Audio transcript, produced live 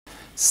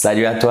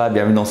Salut à toi,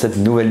 bienvenue dans cette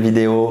nouvelle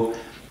vidéo.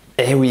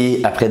 Et oui,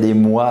 après des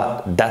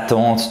mois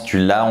d'attente, tu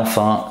l'as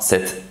enfin,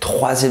 cette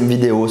troisième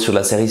vidéo sur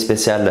la série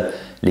spéciale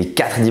les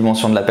 4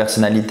 dimensions de la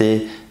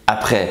personnalité.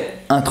 Après,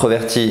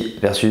 introverti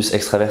versus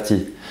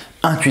extraverti,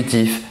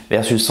 intuitif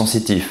versus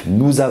sensitif.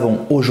 Nous avons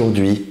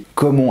aujourd'hui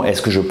comment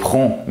est-ce que je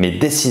prends mes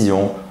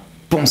décisions,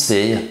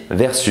 pensée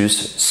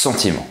versus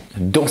sentiment.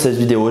 Dans cette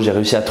vidéo, j'ai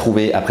réussi à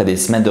trouver, après des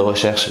semaines de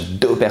recherche,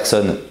 2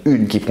 personnes.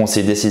 Une qui prend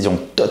ses décisions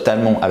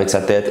totalement avec sa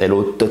tête et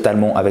l'autre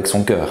totalement avec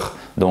son cœur,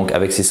 donc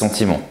avec ses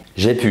sentiments.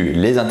 J'ai pu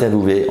les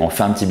interviewer, on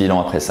fait un petit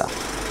bilan après ça.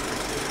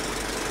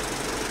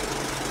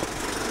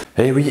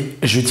 Et oui,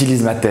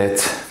 j'utilise ma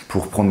tête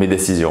pour prendre mes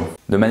décisions.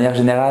 De manière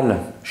générale,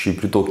 je suis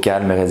plutôt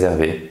calme et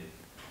réservé.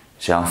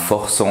 J'ai un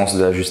fort sens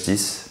de la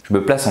justice. Je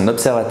me place en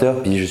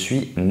observateur puis je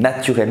suis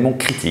naturellement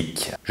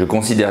critique. Je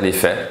considère les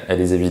faits et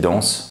les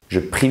évidences. Je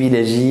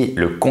privilégie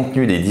le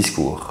contenu des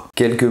discours.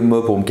 Quelques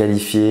mots pour me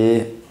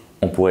qualifier,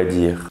 on pourrait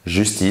dire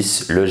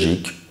justice,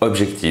 logique,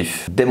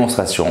 objectif,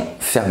 démonstration,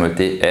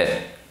 fermeté et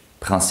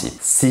principe.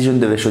 Si je ne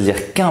devais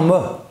choisir qu'un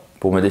mot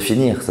pour me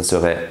définir, ça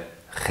serait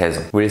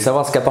raison. Vous voulez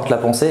savoir ce qu'apporte la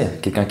pensée?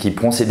 Quelqu'un qui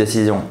prend ses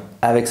décisions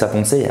avec sa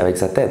pensée, avec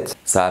sa tête.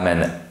 Ça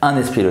amène un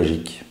esprit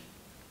logique,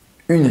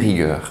 une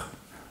rigueur,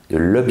 de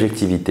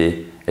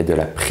l'objectivité et de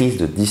la prise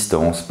de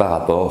distance par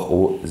rapport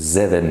aux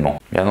événements.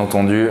 Bien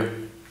entendu,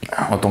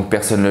 en tant que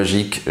personne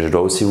logique, je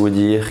dois aussi vous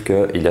dire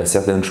qu'il y a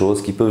certaines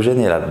choses qui peuvent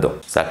gêner là-dedans.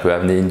 Ça peut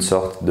amener une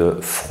sorte de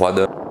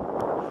froideur,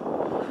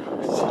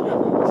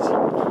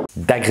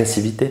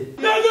 d'agressivité.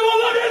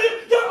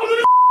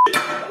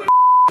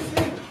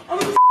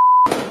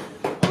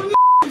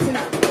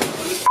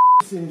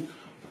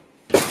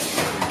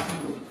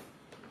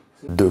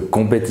 De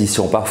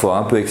compétition parfois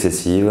un peu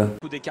excessive.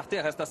 Coup d'écarté,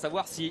 reste à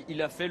savoir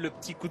s'il a fait le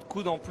petit coup de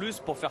coude en plus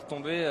pour faire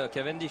tomber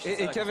Cavendish.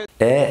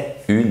 Et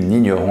une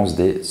ignorance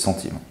des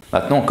sentiments.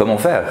 Maintenant, comment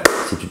faire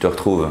si tu te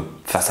retrouves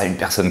face à une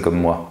personne comme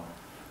moi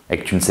et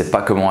que tu ne sais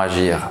pas comment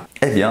agir?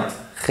 Eh bien,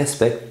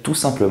 respecte tout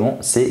simplement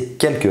ces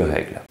quelques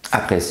règles.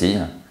 Apprécie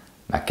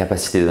ma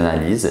capacité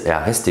d'analyse et à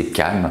rester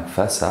calme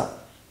face à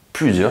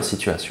plusieurs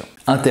situations.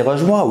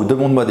 Interroge-moi ou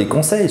demande-moi des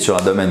conseils sur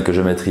un domaine que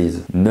je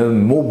maîtrise. Ne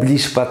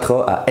m'oblige pas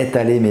trop à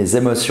étaler mes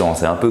émotions,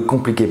 c'est un peu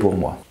compliqué pour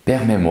moi.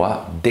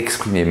 Permets-moi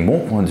d'exprimer mon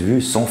point de vue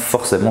sans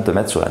forcément te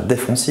mettre sur la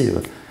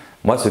défensive.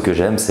 Moi, ce que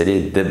j'aime, c'est les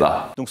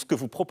débats. Donc ce que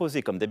vous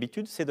proposez comme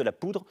d'habitude, c'est de la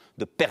poudre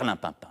de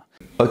perlimpinpin.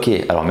 Ok,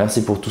 alors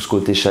merci pour tout ce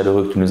côté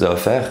chaleureux que tu nous as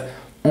offert.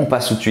 On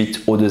passe tout de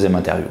suite au deuxième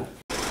interview.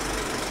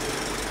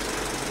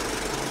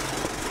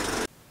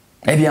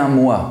 Eh bien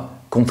moi,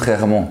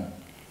 contrairement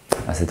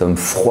à cet homme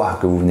froid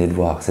que vous venez de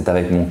voir, c'est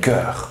avec mon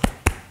cœur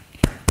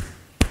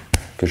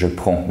que je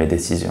prends mes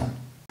décisions.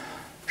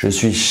 Je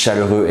suis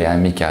chaleureux et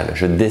amical,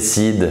 je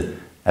décide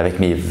avec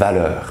mes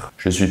valeurs.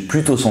 Je suis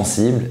plutôt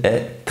sensible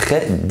et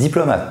très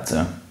diplomate.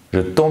 Je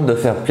tente de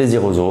faire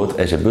plaisir aux autres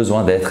et j'ai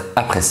besoin d'être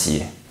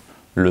apprécié.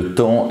 Le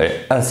temps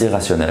est assez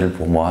rationnel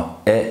pour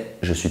moi et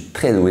je suis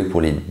très doué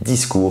pour les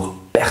discours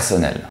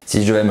personnels.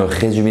 Si je devais me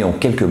résumer en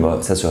quelques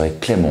mots, ça serait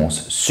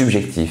clémence,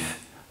 subjectif,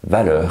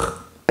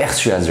 valeur,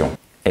 persuasion.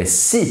 Et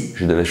si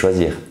je devais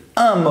choisir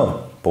un mot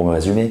pour me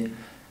résumer,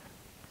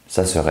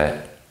 ça serait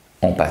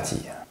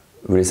empathie.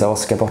 Vous voulez savoir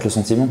ce qu'apporte le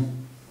sentiment?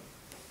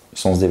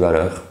 Sens des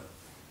valeurs,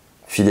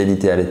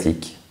 fidélité à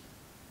l'éthique,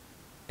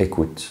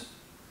 écoute,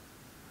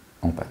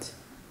 empathie.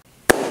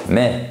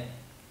 Mais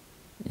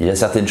il y a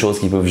certaines choses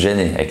qui peuvent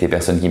gêner avec les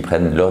personnes qui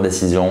prennent leurs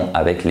décisions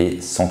avec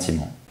les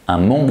sentiments. Un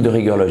manque de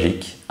rigueur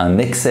logique, un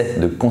excès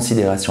de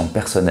considération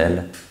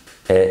personnelle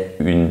et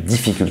une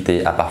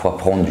difficulté à parfois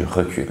prendre du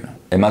recul.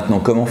 Et maintenant,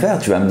 comment faire,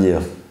 tu vas me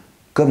dire?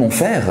 Comment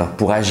faire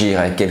pour agir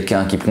avec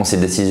quelqu'un qui prend ses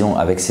décisions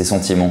avec ses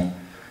sentiments?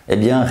 Eh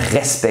bien,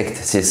 respecte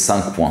ces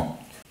 5 points.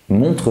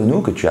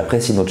 Montre-nous que tu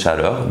apprécies notre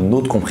chaleur,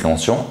 notre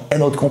compréhension et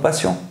notre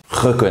compassion.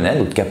 Reconnais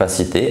notre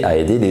capacité à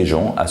aider les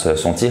gens à se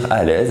sentir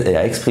à l'aise et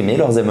à exprimer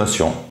leurs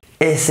émotions.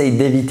 Essaye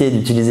d'éviter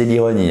d'utiliser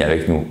l'ironie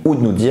avec nous ou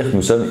de nous dire que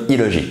nous sommes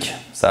illogiques.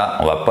 Ça,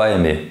 on va pas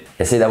aimer.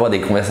 Essaye d'avoir des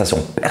conversations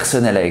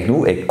personnelles avec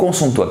nous et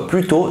concentre-toi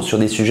plutôt sur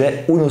des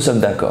sujets où nous sommes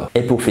d'accord.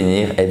 Et pour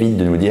finir, évite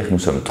de nous dire que nous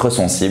sommes trop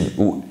sensibles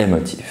ou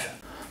émotifs.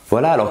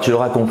 Voilà, alors tu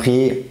l'auras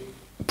compris.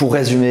 Pour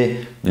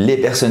résumer, les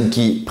personnes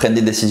qui prennent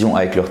des décisions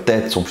avec leur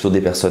tête sont plutôt des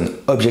personnes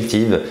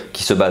objectives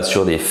qui se basent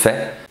sur des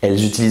faits.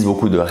 Elles utilisent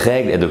beaucoup de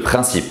règles et de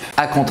principes.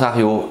 A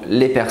contrario,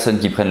 les personnes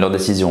qui prennent leurs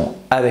décisions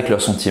avec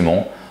leurs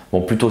sentiments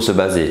vont plutôt se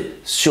baser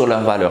sur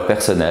leurs valeurs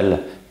personnelles,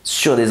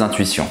 sur des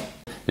intuitions.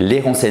 Les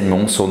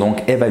renseignements sont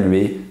donc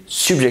évalués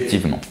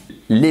subjectivement.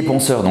 Les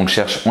penseurs donc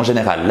cherchent en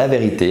général la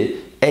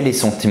vérité et les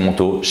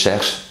sentimentaux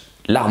cherchent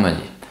l'harmonie.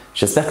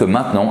 J'espère que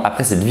maintenant,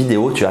 après cette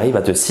vidéo, tu arrives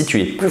à te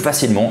situer plus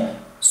facilement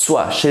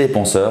soit chez les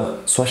penseurs,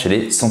 soit chez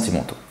les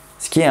sentimentaux.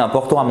 Ce qui est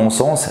important à mon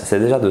sens, c'est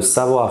déjà de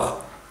savoir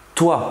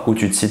toi où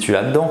tu te situes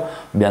là-dedans.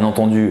 Bien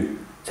entendu,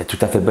 c'est tout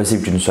à fait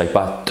possible que tu ne sois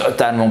pas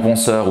totalement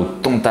penseur ou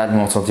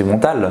totalement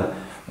sentimental.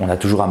 On a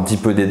toujours un petit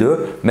peu des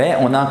deux, mais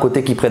on a un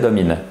côté qui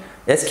prédomine.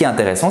 Et ce qui est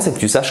intéressant, c'est que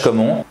tu saches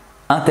comment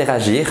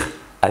interagir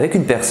avec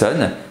une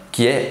personne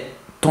qui est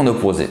ton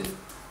opposé.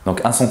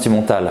 Donc un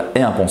sentimental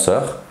et un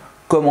penseur.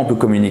 Comment on peut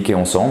communiquer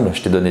ensemble?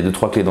 Je t'ai donné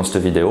 2-3 clés dans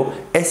cette vidéo.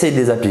 Essaye de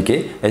les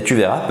appliquer et tu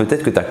verras,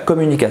 peut-être que ta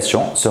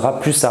communication sera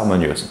plus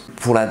harmonieuse.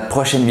 Pour la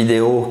prochaine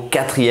vidéo,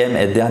 4e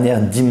et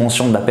dernière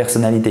dimension de la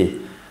personnalité.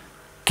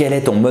 Quel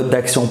est ton mode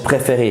d'action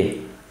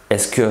préféré?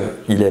 Est-ce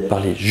qu'il est par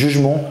les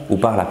jugements ou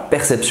par la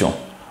perception?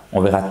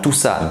 On verra tout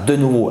ça de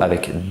nouveau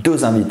avec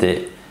 2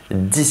 invités.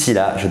 D'ici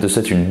là, je te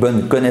souhaite une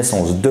bonne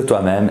connaissance de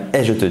toi-même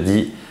et je te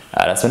dis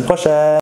à la semaine prochaine.